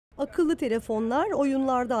Akıllı telefonlar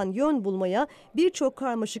oyunlardan yön bulmaya birçok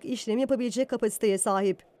karmaşık işlemi yapabilecek kapasiteye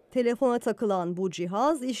sahip. Telefona takılan bu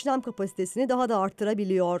cihaz işlem kapasitesini daha da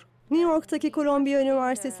arttırabiliyor. New York'taki Columbia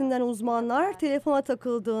Üniversitesi'nden uzmanlar telefona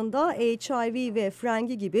takıldığında HIV ve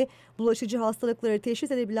frengi gibi bulaşıcı hastalıkları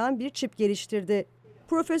teşhis edebilen bir çip geliştirdi.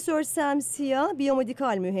 Profesör Sam Sia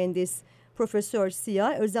biyomedikal mühendis. Profesör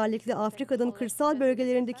Sia özellikle Afrika'nın kırsal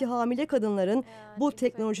bölgelerindeki hamile kadınların bu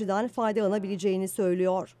teknolojiden faydalanabileceğini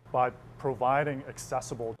söylüyor.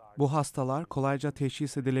 Bu hastalar kolayca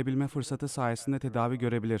teşhis edilebilme fırsatı sayesinde tedavi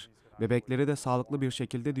görebilir. Bebekleri de sağlıklı bir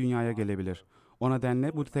şekilde dünyaya gelebilir. O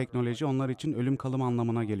nedenle bu teknoloji onlar için ölüm kalım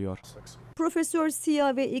anlamına geliyor. Profesör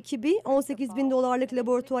Sia ve ekibi 18 bin dolarlık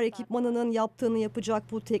laboratuvar ekipmanının yaptığını yapacak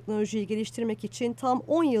bu teknolojiyi geliştirmek için tam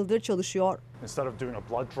 10 yıldır çalışıyor.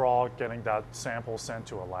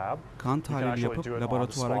 Kan tahlili yapıp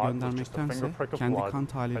laboratuvara göndermektense kendi kan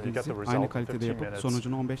tahlilinizi aynı kalitede yapıp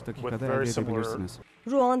sonucunu 15 dakikada elde edebilirsiniz.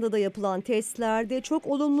 Ruanda'da yapılan testlerde çok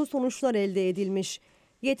olumlu sonuçlar elde edilmiş.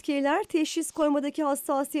 Yetkililer teşhis koymadaki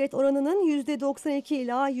hassasiyet oranının %92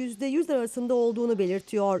 ila %100 arasında olduğunu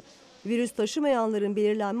belirtiyor. Virüs taşımayanların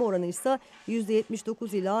belirlenme oranı ise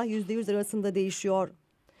 %79 ila %100 arasında değişiyor.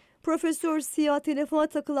 Profesör Sia telefona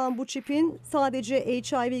takılan bu çipin sadece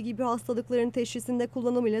HIV gibi hastalıkların teşhisinde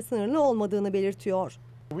kullanımıyla sınırlı olmadığını belirtiyor.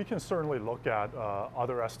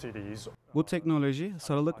 Bu teknoloji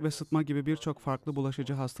sarılık ve sıtma gibi birçok farklı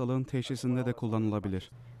bulaşıcı hastalığın teşhisinde de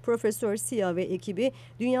kullanılabilir. Profesör Sia ve ekibi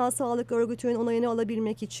Dünya Sağlık Örgütü'nün onayını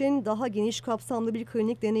alabilmek için daha geniş kapsamlı bir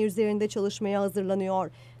klinik deney üzerinde çalışmaya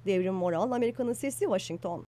hazırlanıyor. Devrim Moral, Amerika'nın Sesi, Washington.